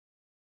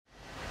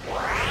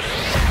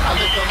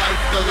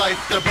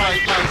life, the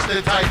bright lights,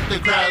 the type the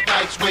crowd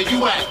likes. Where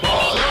you at,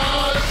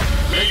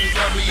 ballers? Ladies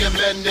love me and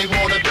men, they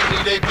wanna be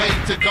me, they pay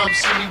to come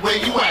see me. Where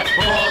you at,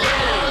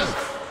 ballers?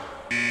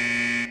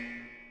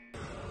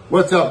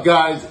 What's up,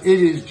 guys?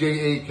 It is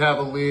J.A.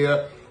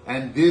 Cavalier,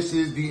 and this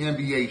is the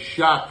NBA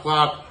Shot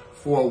Clock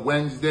for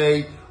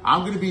Wednesday.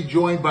 I'm going to be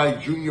joined by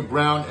Junior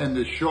Browne and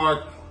the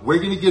Shark. We're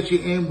going to get you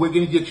in, we're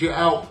going to get you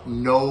out.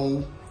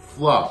 No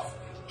fluff,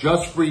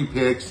 just free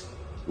picks.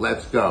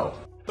 Let's go.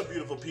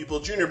 Beautiful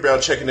people, Junior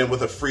Browne checking in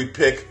with a free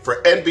pick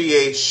for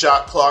NBA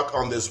Shot Clock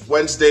on this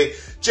Wednesday,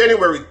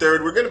 January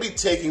 3rd. We're going to be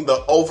taking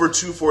the over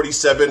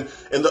 247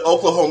 in the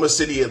Oklahoma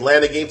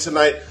City-Atlanta game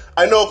tonight.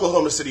 I know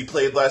Oklahoma City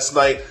played last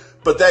night,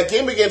 but that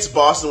game against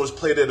Boston was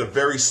played at a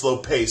very slow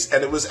pace,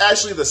 and it was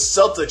actually the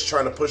Celtics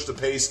trying to push the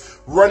pace,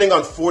 running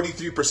on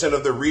 43%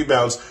 of their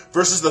rebounds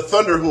versus the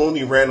Thunder, who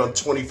only ran on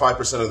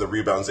 25% of the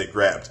rebounds they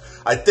grabbed.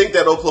 I think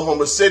that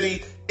Oklahoma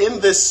City,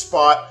 in this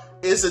spot,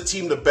 is a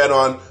team to bet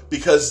on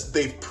because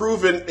they've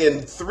proven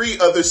in 3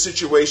 other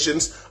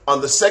situations on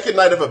the second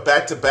night of a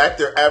back-to-back,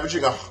 they're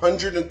averaging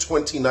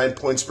 129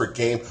 points per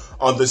game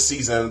on this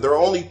season. And there are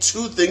only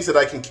 2 things that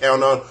I can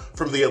count on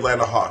from the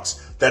Atlanta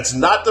Hawks. That's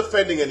not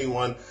defending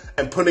anyone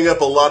and putting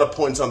up a lot of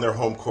points on their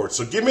home court.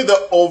 So give me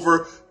the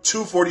over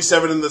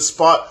 247 in the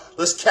spot.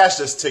 Let's cash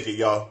this ticket,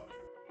 y'all.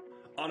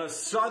 On a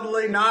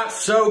suddenly not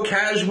so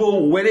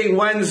casual winning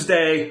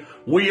Wednesday,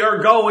 we are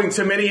going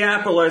to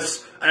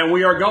Minneapolis and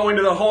we are going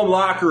to the home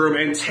locker room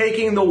and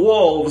taking the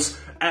Wolves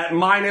at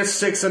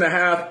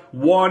 -6.5,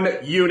 1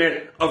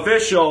 unit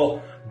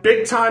official.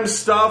 Big time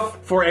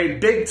stuff for a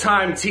big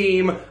time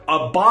team.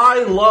 A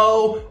buy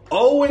low,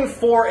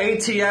 0-4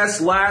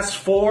 ATS last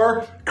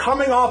 4,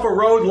 coming off a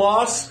road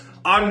loss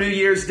on New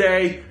Year's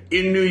Day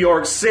in New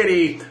York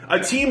City. A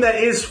team that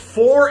is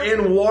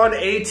 4-1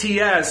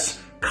 ATS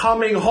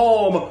coming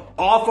home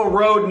off a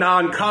road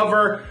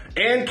non-cover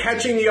and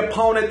catching the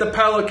opponent, the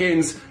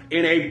Pelicans,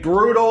 in a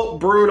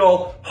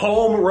brutal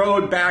home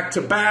road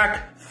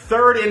back-to-back.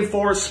 3rd and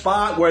 4th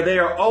spot where they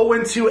are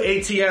 0-2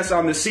 ATS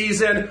on the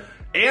season.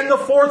 And the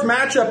 4th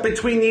matchup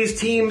between these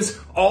teams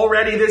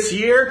already this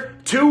year.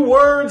 2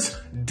 words,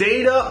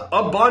 data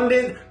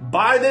abundant,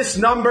 by this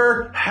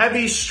number,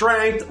 heavy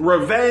strength,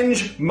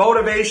 revenge,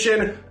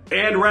 motivation,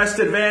 and rest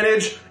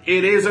advantage.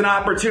 It is an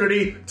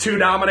opportunity to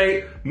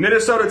dominate.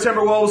 Minnesota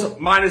Timberwolves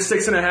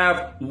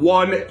 -6.5,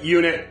 1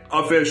 unit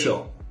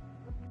official.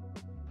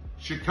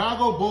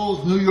 Chicago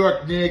Bulls, New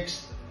York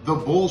Knicks, the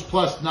Bulls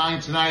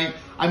 +9 tonight.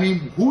 I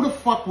mean, who the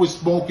fuck was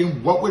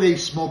smoking? What were they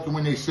smoking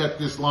when they set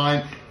this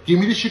line? Give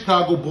me the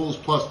Chicago Bulls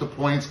plus the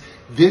points.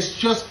 This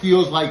just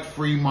feels like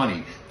free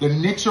money. The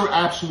Knicks are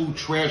absolute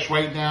trash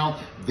right now.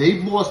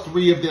 They've lost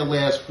 3 of their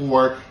last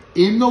 4.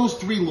 In those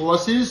 3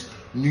 losses,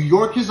 New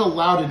York has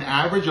allowed an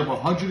average of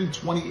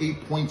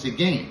 128 points a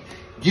game,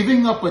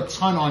 giving up a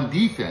ton on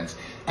defense.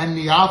 And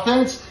the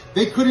offense,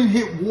 they couldn't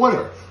hit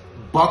water.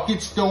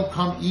 Buckets don't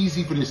come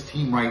easy for this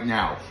team right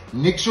now.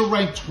 Knicks are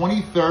ranked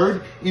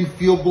 23rd in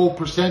field goal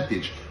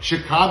percentage.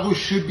 Chicago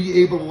should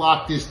be able to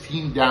lock this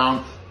team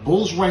down.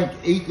 Bulls rank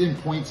 8th in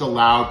points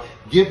allowed,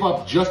 give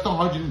up just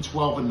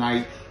 112 a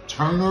night.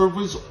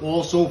 Turnovers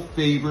also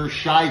favor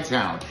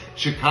Chi-Town.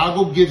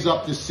 Chicago gives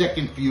up the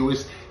 2nd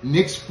fewest.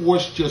 Knicks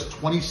force just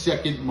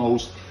 22nd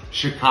most.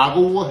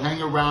 Chicago will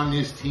hang around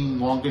this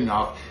team long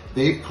enough.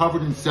 They've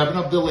covered in 7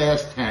 of the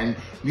last 10.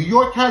 New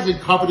York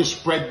hasn't covered a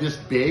spread this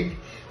big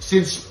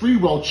since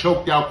Sprewell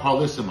choked out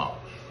Carlissimo.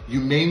 You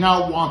may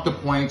not want the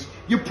points.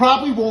 You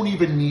probably won't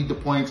even need the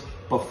points,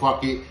 but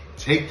fuck it.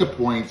 Take the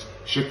points.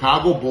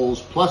 Chicago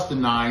Bulls plus the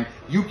 9.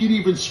 You can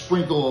even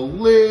sprinkle a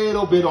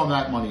little bit on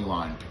that money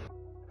line.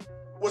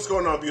 What's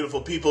going on,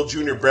 beautiful people?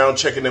 Junior Browne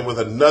checking in with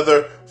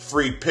another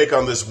free pick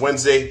on this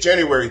Wednesday,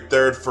 January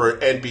 3rd for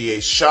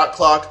NBA Shot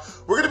Clock.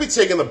 We're going to be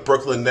taking the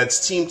Brooklyn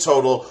Nets team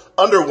total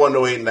under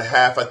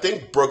 108.5. I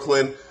think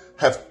Brooklyn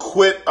have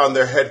quit on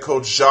their head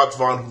coach, Jacques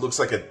Vaughn, who looks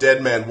like a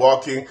dead man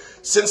walking,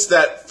 since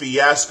that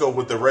fiasco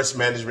with the rest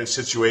management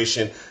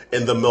situation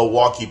in the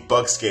Milwaukee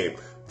Bucks game.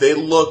 They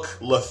look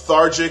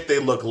lethargic, they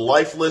look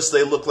lifeless,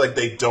 they look like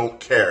they don't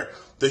care.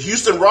 The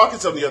Houston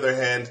Rockets, on the other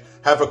hand,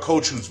 have a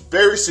coach who's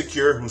very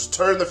secure, who's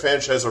turned the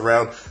franchise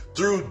around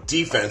through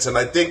defense. And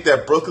I think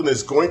that Brooklyn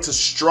is going to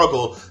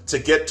struggle to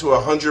get to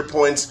 100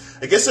 points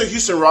against the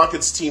Houston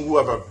Rockets team, who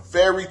have a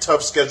very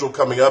tough schedule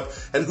coming up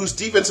and whose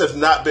defense has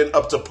not been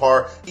up to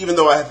par, even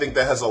though I think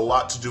that has a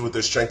lot to do with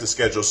their strength of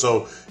schedule.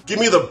 So give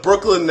me the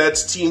Brooklyn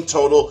Nets team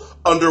total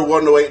under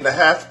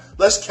 108.5.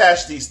 Let's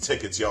cash these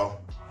tickets, y'all.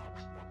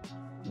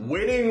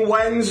 Winning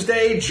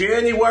Wednesday,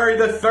 January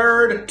the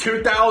 3rd,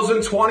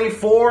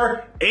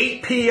 2024,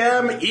 8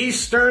 p.m.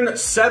 Eastern,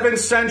 7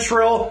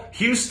 Central,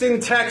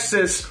 Houston,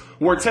 Texas.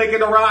 We're taking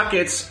the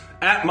Rockets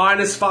at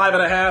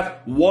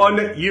 -5.5,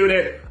 1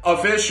 unit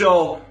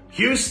official.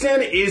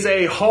 Houston is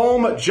a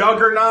home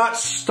juggernaut,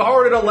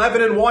 started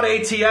 11-1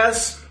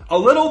 ATS, a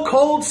little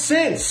cold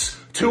since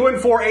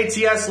 2-4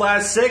 ATS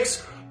last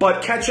 6,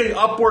 but catching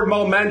upward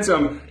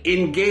momentum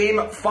in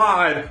Game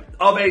 5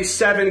 of a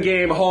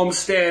 7-game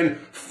homestand,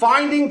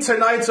 finding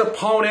tonight's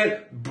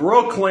opponent,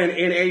 Brooklyn,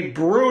 in a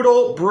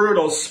brutal,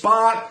 brutal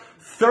spot.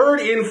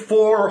 3rd and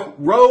 4,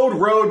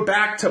 road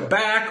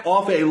back-to-back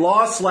off a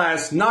loss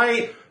last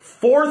night.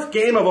 4th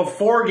game of a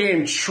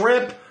 4-game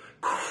trip,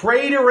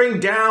 cratering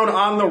down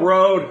on the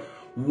road.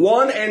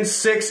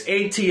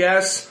 1-6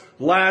 ATS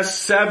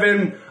last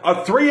 7. A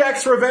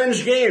 3X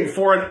revenge game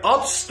for an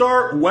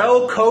upstart,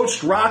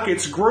 well-coached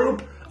Rockets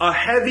group. A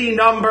heavy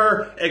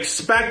number,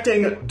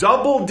 expecting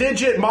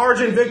double-digit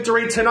margin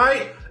victory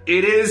tonight.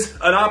 It is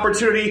an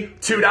opportunity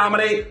to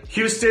dominate.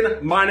 Houston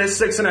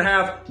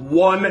 -6.5,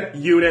 1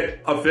 unit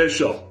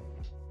official.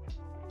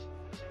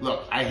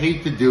 Look, I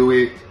hate to do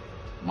it.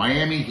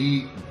 Miami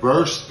Heat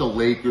versus the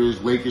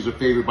Lakers. Lakers are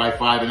favored by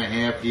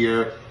 5.5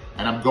 here.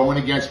 And I'm going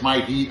against my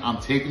Heat. I'm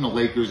taking the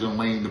Lakers and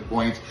laying the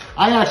points.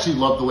 I actually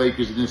love the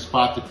Lakers in this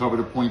spot to cover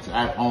the points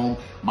at home.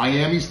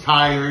 Miami's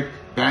tired,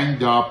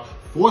 banged up.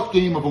 4th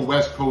game of a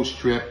West Coast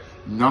trip.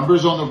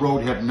 Numbers on the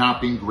road have not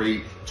been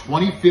great.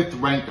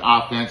 25th ranked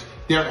offense.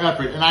 Their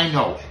effort, and I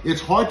know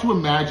it's hard to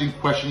imagine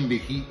questioning the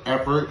Heat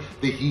effort,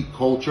 the Heat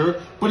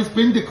culture, but it's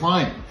been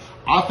declining.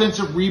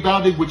 Offensive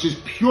rebounding, which is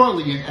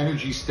purely an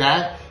energy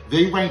stat,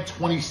 they rank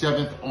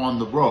 27th on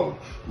the road.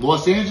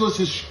 Los Angeles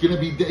is going to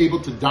be able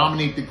to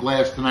dominate the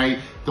glass tonight.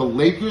 The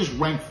Lakers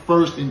rank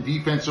 1st in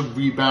defensive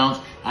rebounds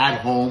at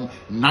home,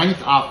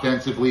 9th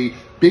offensively.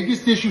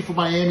 Biggest issue for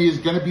Miami is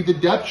going to be the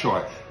depth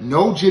chart.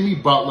 No Jimmy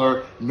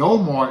Butler, no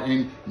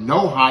Martin,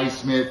 no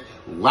Highsmith,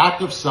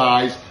 lack of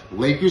size.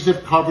 Lakers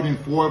have covered in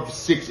 4 of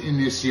 6 in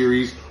this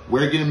series.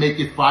 We're going to make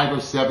it 5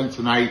 of 7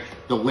 tonight.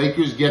 The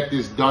Lakers get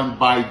this done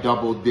by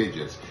double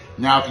digits.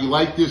 Now, if you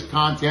like this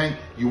content,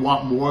 you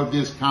want more of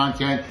this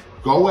content,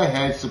 go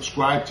ahead,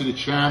 subscribe to the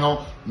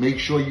channel. Make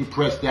sure you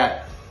press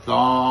that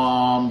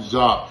thumbs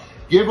up.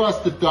 Give us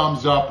the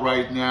thumbs up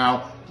right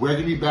now. We're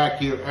going to be back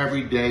here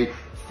every day.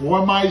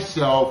 For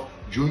myself,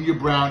 Junior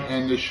Browne,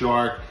 and the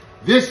Shark,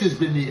 this has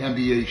been the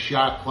NBA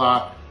Shot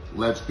Clock.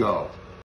 Let's go.